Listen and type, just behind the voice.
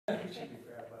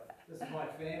is my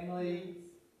family.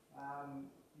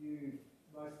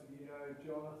 Most of you know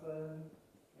Jonathan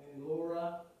and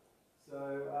Laura. So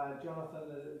Jonathan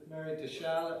is married to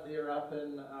Charlotte. They're up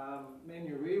in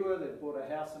Manurewa. They've bought a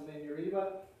house in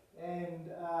Manurewa. And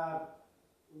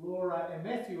Laura and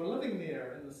Matthew are living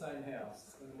there in the same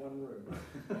house, in one room.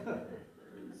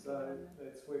 So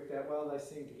that's worked out well. They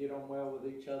seem to get on well with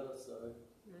each other, so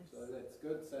that's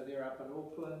good. So they're up in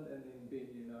Auckland, and then Ben,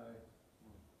 you know,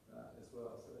 as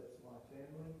well. So that's my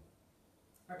family.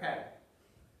 Okay.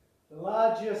 The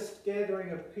largest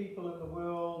gathering of people in the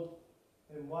world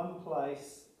in one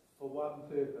place for one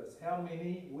purpose. How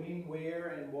many, when, where,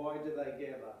 and why do they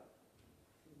gather?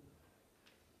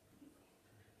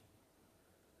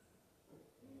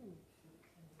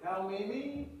 How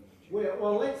many? Where?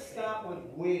 Well, let's start with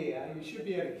where. You should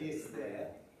be able to guess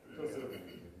that because of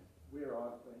where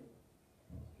I've been.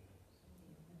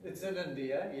 It's in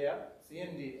India, yeah. It's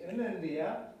in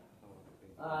India.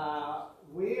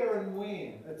 Where and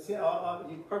when? It's, you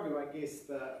probably won't guess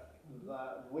the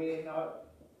when.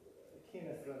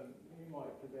 Kenneth, you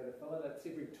might be able to fill it. It's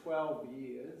every 12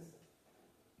 years.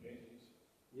 Ganges.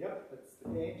 Yep, it's the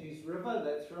Ganges River,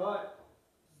 that's right.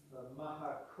 It's the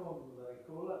Mahakumbh, they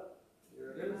call it.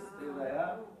 There it is, there they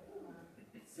are.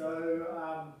 So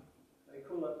they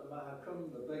call it the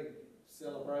Mahakumbh, the big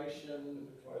celebration.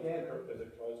 Is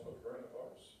it closed for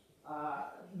coronavirus?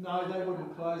 No, they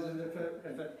wouldn't close it if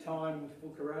it timed for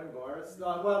coronavirus.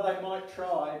 Well, they might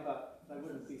try, but they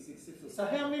wouldn't be successful. So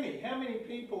how many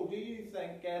people do you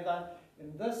think gather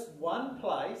in this one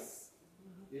place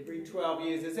every 12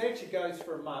 years? It actually goes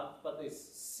for a month, but there's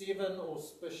 7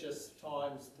 auspicious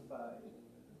times to bathe.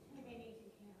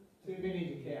 Too many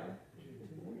to count.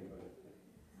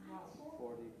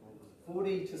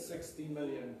 40 to 60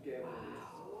 million gatherings.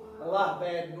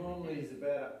 Allahabad normally is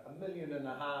about 1.5 million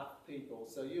people.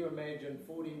 So you imagine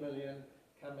 40 million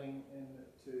coming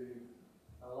into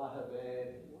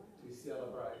Allahabad to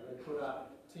celebrate. They put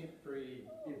up temporary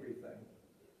everything.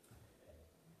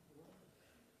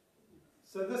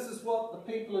 So this is what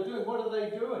the people are doing. What are they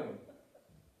doing?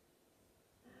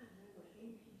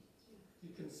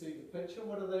 You can see the picture.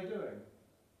 What are they doing?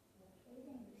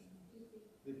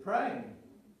 They're praying.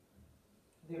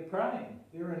 They're praying.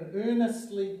 They're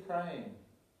earnestly praying.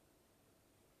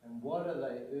 And what are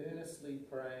they earnestly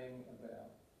praying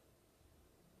about?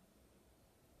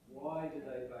 Why do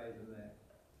they bathe in that?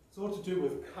 It's all to do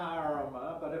with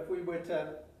karma, but if we were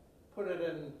to put it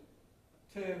in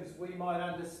terms we might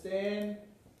understand,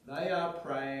 they are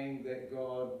praying that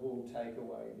God will take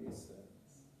away their sins.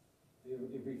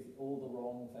 All the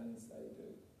wrong things they do.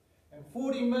 And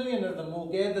 40 million of them will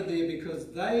gather there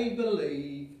because they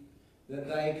believe that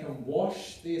they can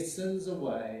wash their sins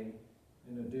away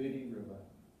in a dirty river.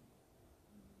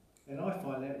 And I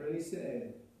find that really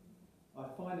sad. I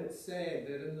find it sad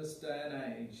that in this day and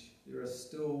age there are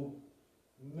still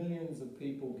millions of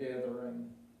people gathering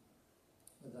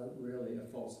without really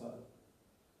a false hope.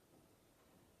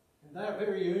 And they're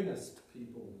very earnest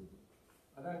people.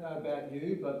 I don't know about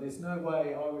you, but there's no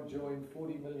way I would join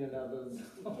 40 million others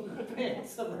on the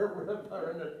banks of a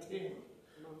river in a tent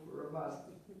for a month.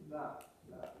 No.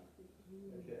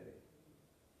 Okay.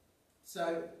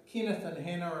 So Kenneth and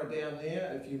Hannah are down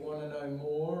there if you want to know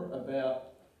more about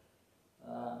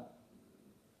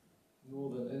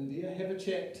northern India. Have a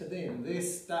chat to them. They're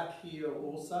stuck here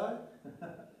also.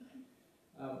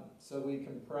 So we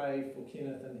can pray for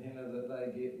Kenneth and Hannah that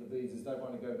they get the visas. They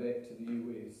want to go back to the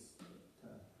US.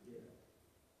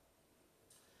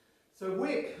 So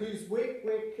WIC, who's WIC?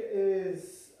 WIC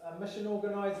is a mission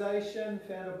organisation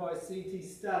founded by C.T.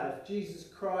 Studd. If Jesus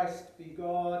Christ be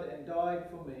God and died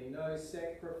for me, no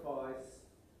sacrifice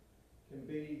can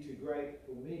be too great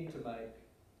for me to make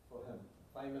for him.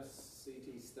 Famous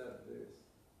C.T. Studd verse.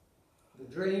 The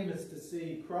dream is to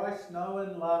see Christ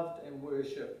known, loved and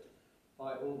worshipped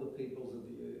by all the peoples of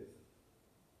the earth.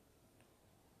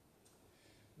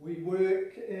 We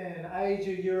work in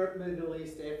Asia, Europe, Middle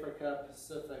East, Africa,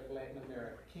 Pacific, Latin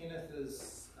America. Kenneth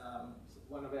is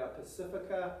one of our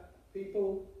Pacifica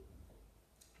people.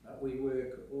 We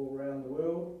work all around the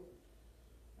world,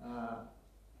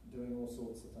 doing all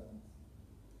sorts of things.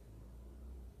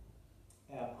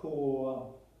 Our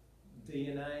core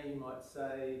DNA, you might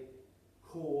say,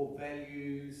 core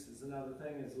values is another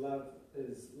thing, is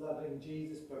loving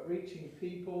Jesus, but reaching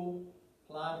people,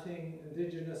 planting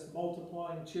Indigenous,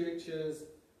 multiplying churches,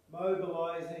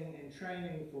 mobilising and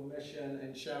training for mission,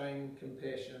 and showing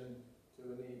compassion to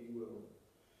a needy world.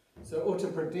 So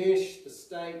Uttar Pradesh, the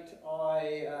state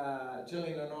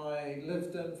Jillian and I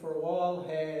lived in for a while,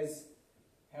 has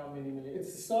how many million?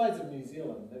 It's the size of New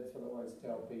Zealand, that's what I always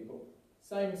tell people.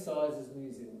 same size as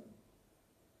New Zealand.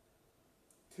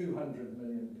 200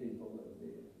 million people live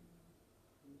there.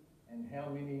 And how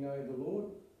many know the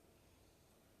Lord?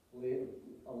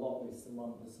 A lot less than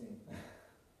 1%.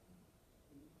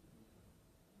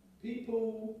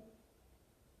 People,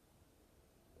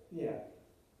 yeah.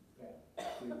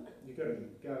 You've got to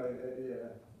go,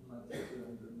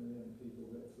 200 million people,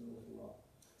 that's an awful lot.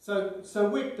 So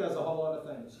WIC does a whole lot of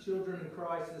things. Children in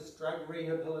crisis, drug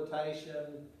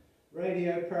rehabilitation,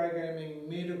 radio programming,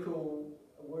 medical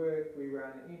work. We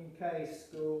run MK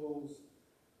schools,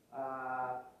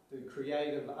 do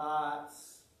creative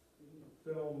arts,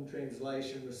 film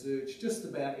translation research, just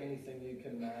about anything you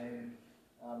can name.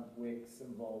 WIC's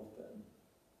involved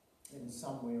in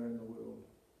somewhere in the world.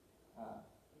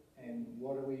 And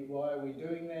why are we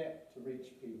doing that? To reach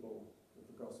people with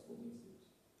the gospel message.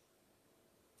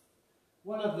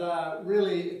 One of the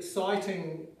really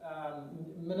exciting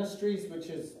ministries, which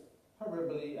is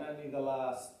probably only the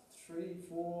last 3,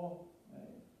 4,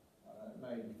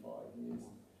 maybe 5 years,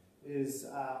 is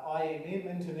IMM,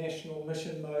 International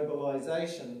Mission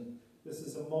Mobilisation. This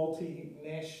is a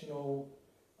multinational,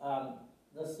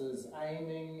 this is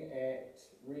aiming at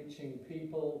reaching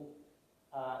people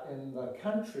in the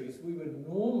countries we would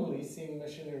normally send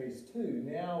missionaries to.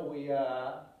 Now we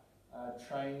are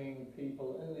training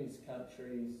people in these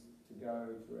countries to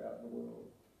go throughout the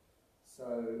world.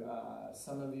 So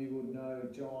some of you would know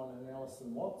John and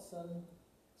Alison Watson.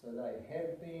 So they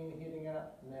have been heading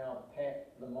up. Now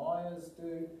Pat the Myers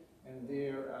do, and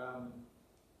they're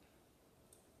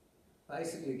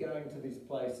basically going to these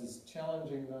places,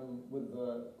 challenging them with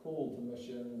the call to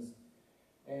missions,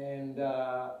 and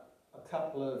a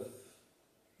couple of,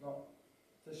 not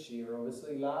this year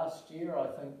obviously, last year I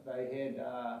think they had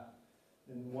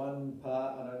in one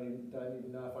part, I don't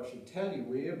even know if I should tell you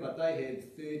where, but they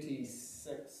had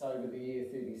 36 over the year,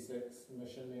 36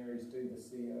 missionaries do the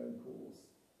CO course,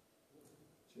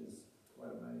 which is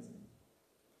quite amazing.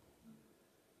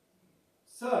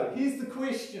 So here's the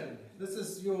question. This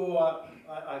is your,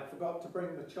 I forgot to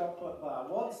bring the chocolate bar.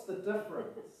 What's the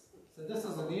difference? So this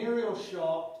is an aerial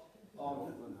shot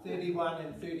of 31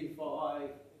 and 35.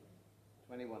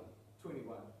 21.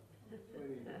 21.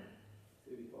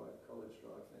 35 College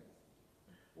Drive, thanks.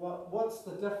 What's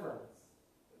the difference?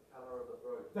 The colour of the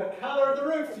roof. The colour of the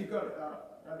roof. You've got.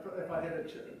 If I had a,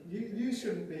 you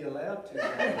shouldn't be allowed to.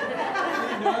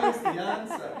 She knows the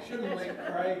answer. Shouldn't let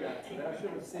Craig answer that. I should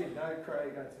have said no,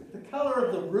 Craig answer. The colour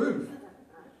of the roof.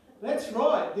 That's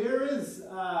right. There is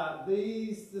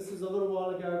these. This is a little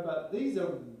while ago, but these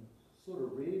are sort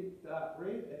of red, dark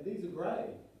red, and these are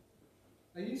grey.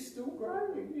 Are you still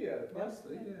grey? Yeah,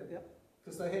 mostly. Yeah.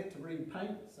 Because they had to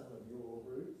repaint some of your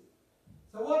roofs.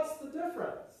 So what's the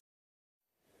difference?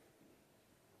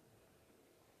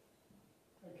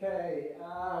 Okay,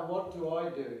 what do I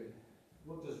do?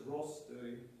 What does Ross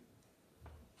do?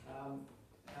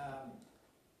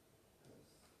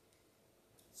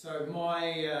 So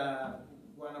my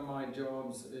one of my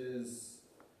jobs is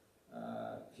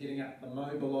heading up the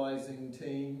mobilising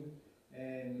team,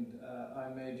 and I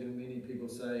imagine many people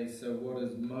say, so what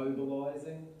is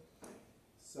mobilising?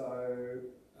 So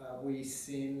we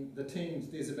send the teams.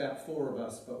 There's about 4 of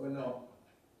us, but we're not.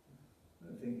 I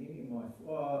don't think any of my.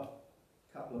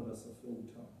 A couple of us are full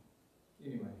time.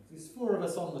 Anyway, there's 4 of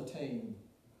us on the team.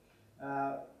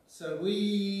 So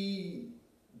we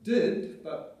did,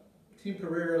 but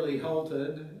temporarily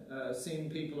halted,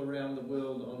 send people around the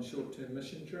world on short-term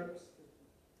mission trips.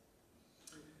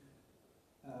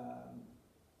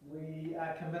 We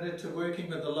are committed to working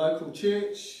with the local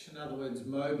church, in other words,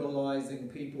 mobilising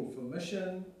people for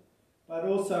mission, but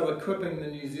also equipping the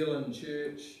New Zealand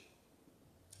church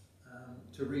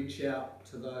to reach out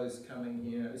to those coming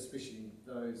here, especially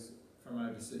those from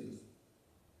overseas.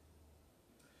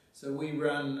 So we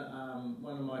run,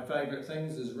 one of my favourite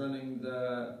things is running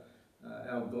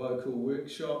our local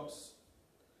workshops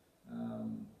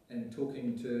and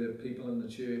talking to people in the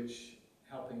church,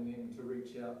 helping them to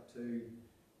reach out to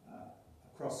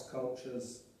across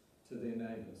cultures to their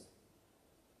neighbours.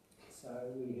 So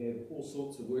we have all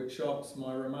sorts of workshops,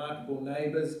 my remarkable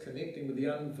neighbours, connecting with the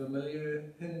unfamiliar,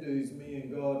 Hindus, me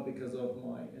and God because of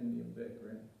my Indian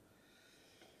background.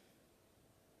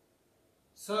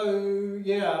 So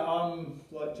yeah, I'm,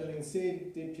 like Jillian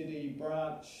said, deputy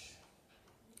branch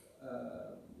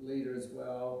leader as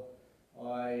well.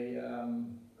 I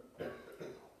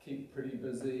keep pretty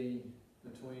busy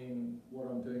between what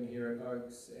I'm doing here at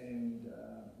Oaks and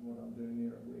what I'm doing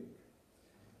here at WIC.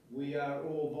 We are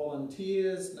all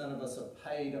volunteers, none of us are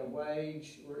paid a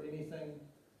wage or anything,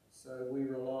 so we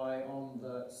rely on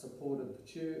the support of the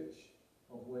church,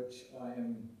 of which I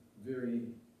am very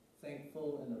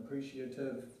thankful and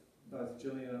appreciative, both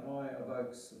Jillian and I, of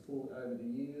Oak's support over the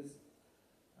years,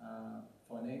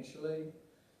 financially,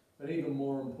 but even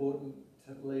more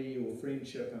importantly, your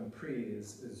friendship and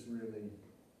prayers is really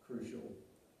crucial.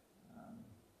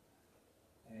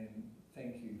 And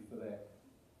thank you for that.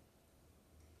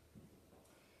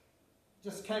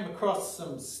 Just came across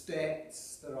some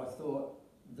stats that I thought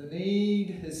the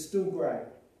need is still great.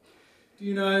 Do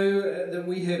you know that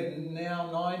we have now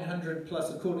 900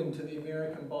 plus, according to the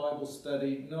American Bible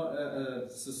Study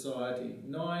Society,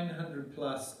 900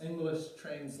 plus English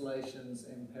translations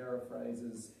and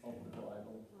paraphrases of the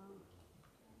Bible.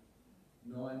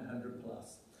 900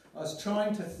 plus. I was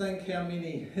trying to think how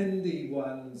many Hindi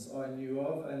ones I knew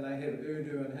of, and they have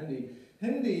Urdu and Hindi.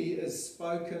 Hindi is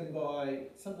spoken by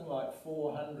something like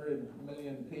 400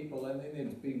 million people, and then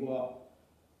there'd be what?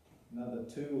 Another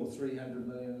 200 or 300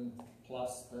 million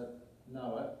plus that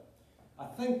know it. I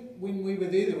think when we were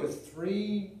there were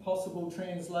 3 possible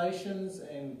translations,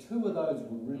 and 2 of those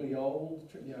were really old,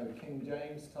 King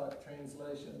James type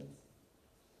translations.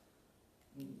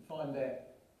 You find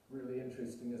that really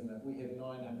interesting, isn't it? We have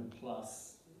 900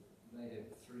 plus. They have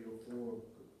 3 or 4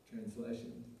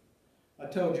 translations. I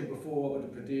told you before, Uttar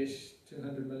Pradesh,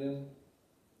 200 million.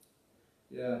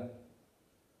 Yeah.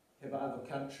 Have other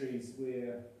countries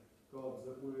where God's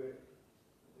at work.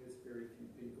 There's very few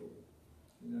people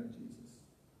who know Jesus.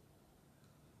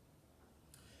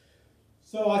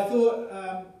 So I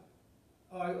thought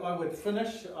I would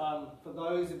finish, for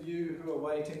those of you who are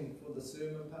waiting for the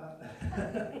sermon part,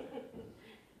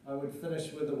 I would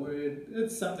finish with a word.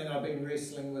 It's something I've been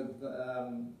wrestling with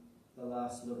the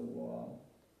last little while.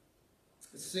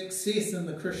 Success in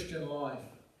the Christian life.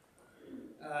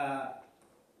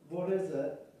 What is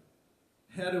it?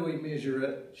 How do we measure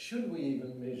it? Should we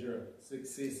even measure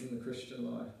success in the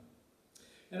Christian life?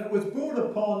 And it was brought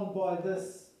upon by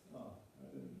this. I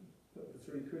didn't put the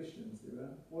 3 questions there.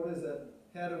 What is it?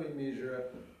 How do we measure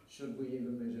it? Should we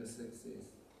even measure success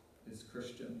as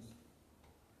Christians?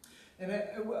 And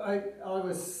I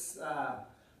was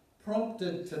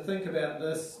prompted to think about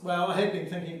this. Well, I had been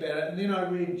thinking about it, and then I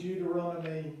read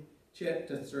Deuteronomy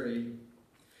chapter 3.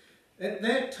 At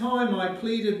that time I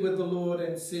pleaded with the Lord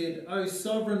and said, O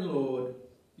sovereign Lord,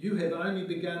 you have only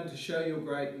begun to show your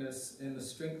greatness and the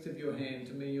strength of your hand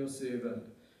to me, your servant.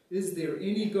 Is there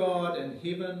any God in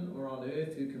heaven or on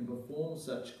earth who can perform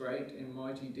such great and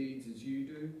mighty deeds as you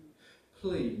do?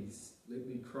 Please let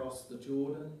me cross the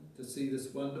Jordan to see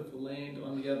this wonderful land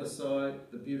on the other side,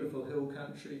 the beautiful hill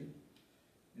country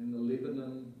and the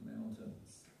Lebanon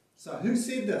mountains. So who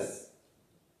said this?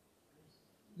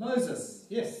 Moses.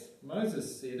 Yes,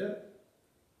 Moses said it.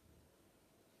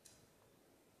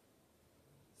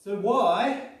 So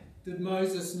why did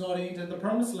Moses not enter the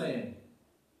promised land?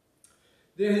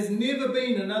 There has never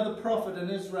been another prophet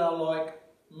in Israel like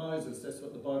Moses, that's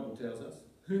what the Bible tells us,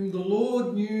 whom the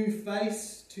Lord knew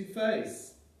face to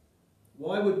face.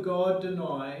 Why would God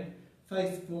deny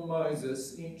faithful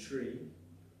Moses entry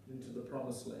into the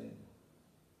promised land?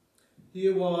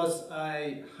 Here was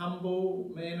a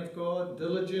humble man of God,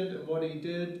 diligent in what he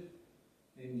did,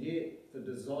 and yet the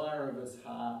desire of his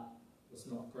heart was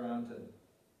not granted.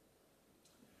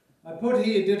 I put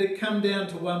here, did it come down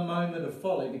to one moment of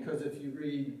folly? Because if you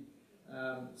read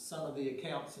some of the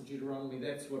accounts of Deuteronomy,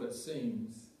 that's what it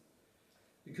seems.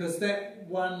 Because that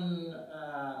one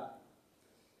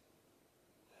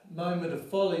moment of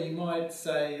folly, you might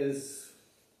say, is,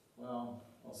 well,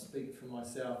 I'll speak for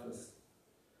myself, as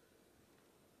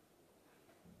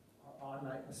I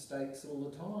make mistakes all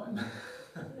the time.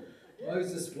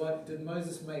 Did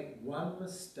Moses make one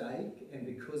mistake, and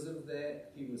because of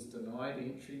that he was denied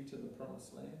entry to the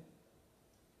promised land?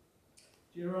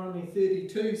 Deuteronomy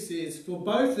 32 says, for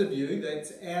both of you,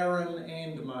 that's Aaron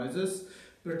and Moses,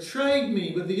 betrayed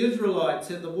me with the Israelites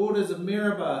at the waters of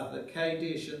Meribah at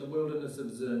Kadesh in the wilderness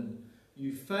of Zin.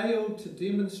 You failed to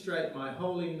demonstrate my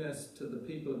holiness to the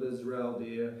people of Israel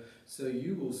there, so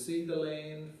you will see the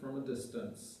land from a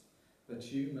distance,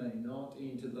 but you may not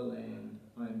enter the land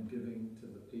I am giving to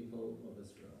the people of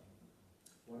Israel.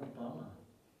 What a bummer.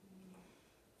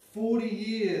 40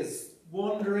 years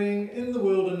wandering in the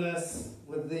wilderness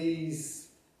with these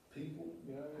people,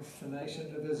 the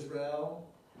nation of Israel,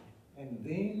 and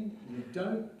then you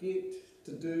don't get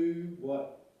to do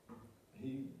what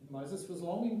Moses was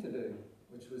longing to do,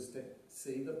 which was to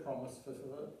see the promise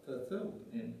fulfilled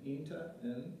and enter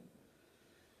in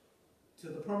to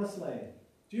the promised land.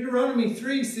 Deuteronomy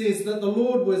 3 says that the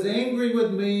Lord was angry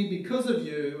with me because of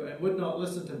you and would not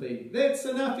listen to me. That's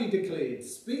enough, he declared.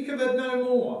 Speak of it no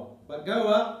more, but go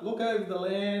up, look over the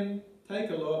land, take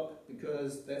a look,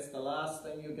 because that's the last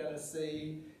thing you're going to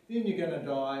see. Then you're going to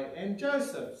die, and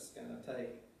Joseph's going to take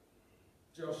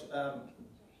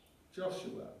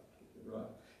Joshua, right,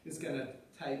 is going to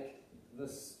take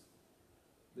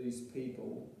these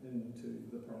people into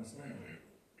the promised land.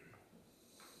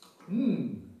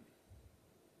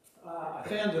 I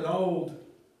found an old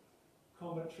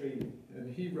commentary, and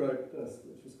he wrote this,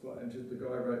 which was quite interesting. The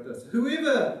guy wrote this: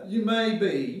 "Whoever you may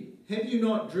be, have you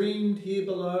not dreamed here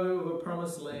below of a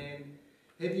promised land?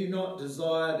 Have you not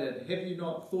desired it? Have you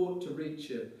not thought to reach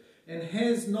it? And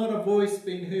has not a voice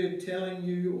been heard telling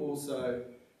you also,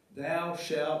 thou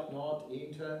shalt not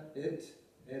enter it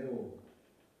at all?"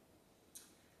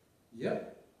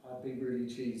 Yep, I'd be really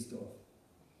cheesed off.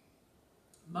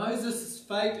 Moses'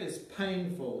 fate is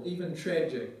painful, even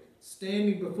tragic.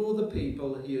 Standing before the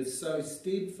people, he is so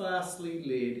steadfastly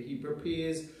led, he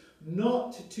prepares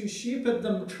not to shepherd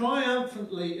them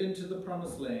triumphantly into the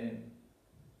promised land,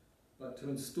 but to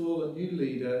install a new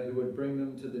leader who would bring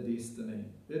them to the destiny.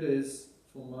 It is,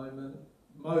 for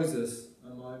Moses,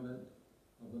 a moment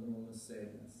of enormous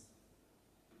sadness.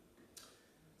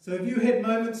 So have you had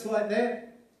moments like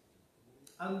that?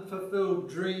 Unfulfilled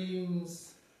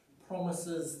dreams,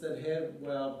 promises that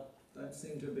don't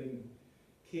seem to have been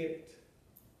kept,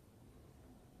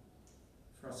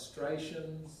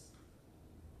 frustrations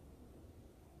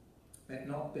at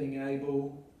not being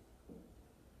able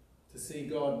to see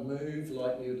God move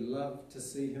like you'd love to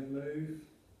see him move.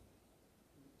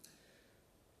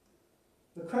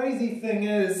 The crazy thing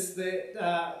is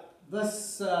that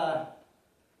this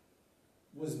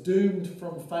was doomed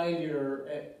from failure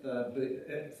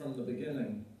from the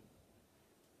beginning.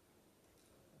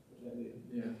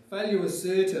 Yeah. Failure was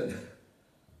certain.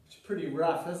 It's pretty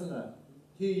rough, isn't it?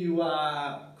 Here you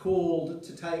are called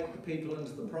to take the people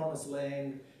into the promised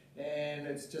land, and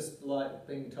it's just like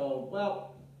being told,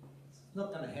 well, it's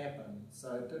not going to happen,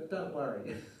 so don't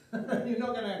worry. You're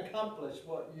not going to accomplish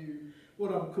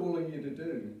what I'm calling you to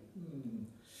do.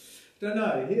 Don't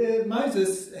know. Here,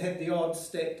 Moses had the odds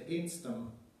stacked against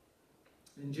him.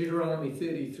 In Deuteronomy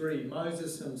 33,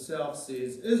 Moses himself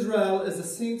says, "Israel is a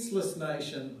senseless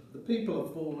nation, the people are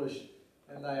foolish,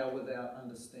 and they are without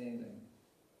understanding."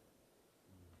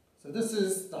 So this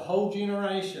is the whole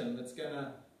generation that's going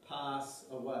to pass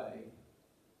away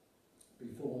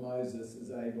before Moses is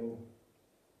able,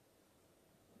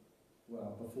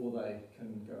 before they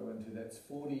can go into, that's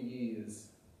 40 years.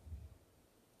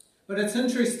 But it's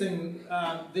interesting,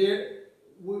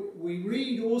 we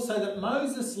read also that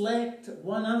Moses lacked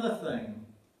one other thing.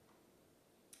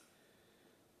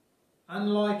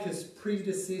 Unlike his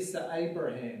predecessor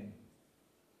Abraham.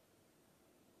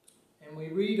 And we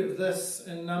read of this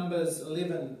in Numbers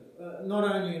 11, not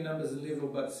only in Numbers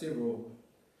 11 but several.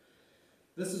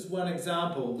 This is one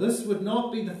example. This would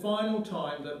not be the final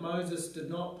time that Moses did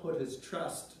not put his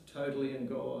trust totally in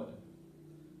God.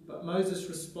 But Moses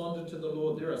responded to the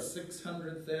Lord, "There are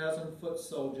 600,000 foot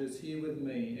soldiers here with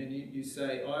me, and you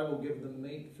say, I will give them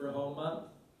meat for a whole month.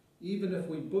 Even if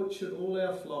we butchered all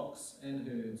our flocks and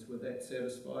herds, would that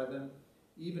satisfy them?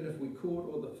 Even if we caught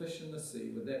all the fish in the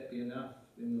sea, would that be enough?"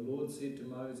 Then the Lord said to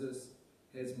Moses,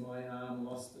 "Has my arm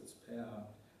lost its power?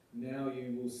 Now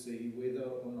you will see whether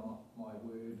or not my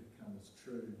word comes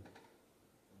true."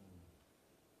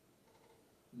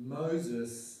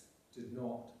 Moses did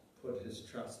not put his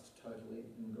trust totally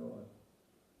in God.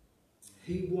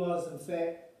 He was, in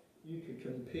fact, you could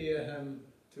compare him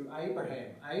to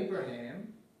Abraham.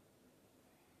 Abraham,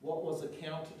 what was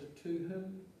accounted to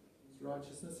him? His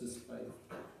righteousness, his faith.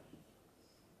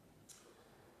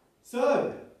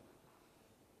 So,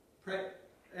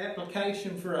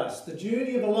 application for us. The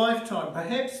journey of a lifetime,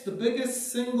 perhaps the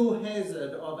biggest single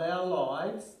hazard of our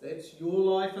lives, that's your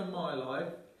life and my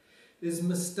life, is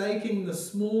mistaking the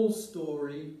small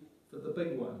story for the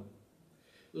big one.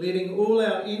 Letting all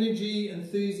our energy,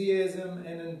 enthusiasm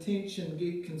and intention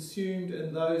get consumed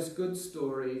in those good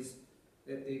stories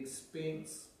at the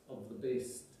expense of the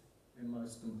best and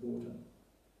most important.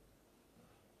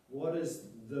 What is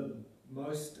the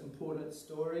most important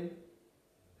story?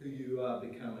 Who you are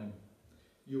becoming.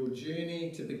 Your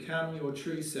journey to become your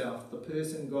true self, the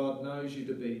person God knows you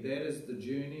to be. That is the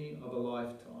journey of a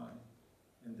lifetime,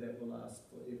 and that will last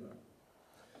forever.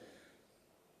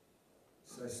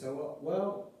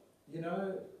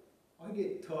 I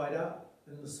get tied up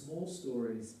in the small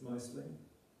stories mostly.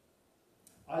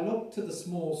 I look to the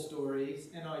small stories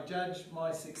and I judge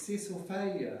my success or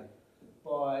failure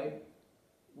by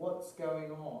what's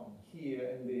going on here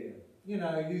and there.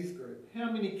 Youth group.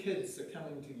 How many kids are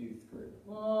coming to youth group?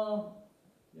 Well,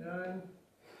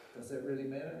 does that really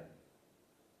matter?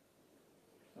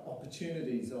 The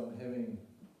opportunities I'm having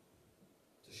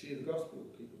to share the gospel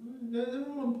with people. They're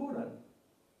all important.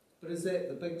 But is that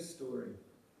the big story?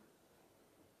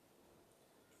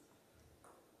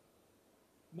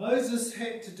 Moses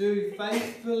had to do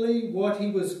faithfully what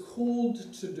he was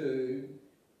called to do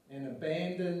and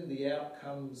abandon the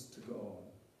outcomes to God.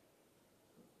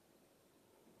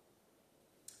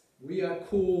 We are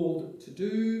called to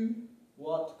do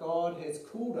what God has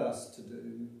called us to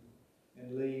do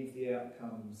and leave the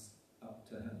outcomes up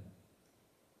to Him.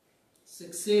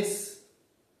 Success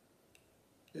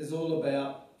is all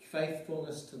about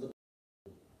faithfulness to the Lord.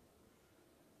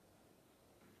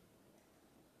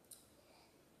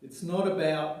 It's not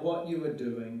about what you are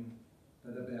doing,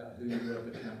 but about who you are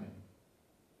becoming.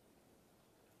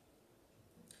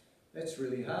 That's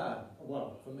really hard.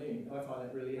 Well, for me, I find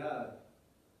it really hard.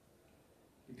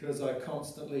 Because I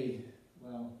constantly,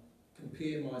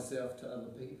 compare myself to other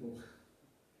people.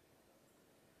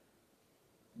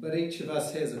 But each of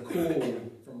us has a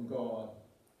call from God.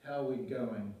 How are we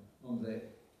going on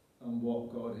that, on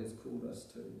what God has called us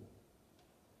to?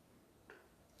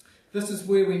 This is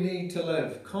where we need to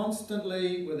live,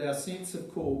 constantly with our sense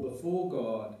of call before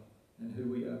God and who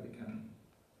we are becoming.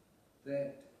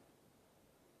 That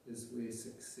is where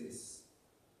success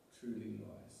truly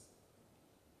lies.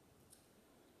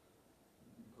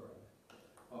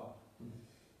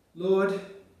 Lord,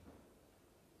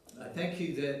 I thank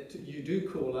you that you do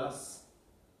call us.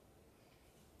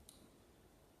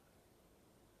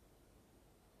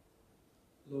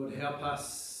 Lord, help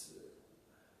us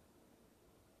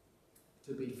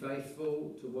to be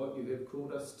faithful to what you have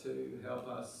called us to. Help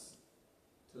us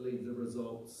to leave the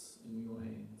results in your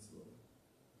hands, Lord.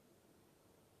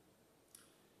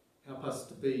 Help us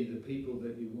to be the people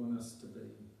that you want us to be.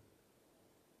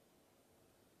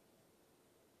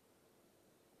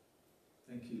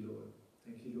 Thank you, Lord.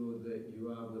 Thank you, Lord, that you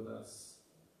are with us.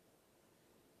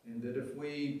 And that if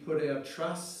we put our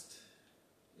trust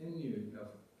in you,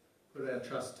 put our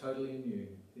trust totally in you,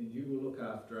 then you will look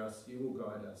after us, you will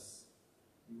guide us,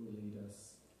 you will lead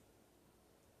us,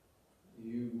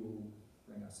 you will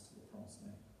bring us to the promised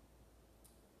land.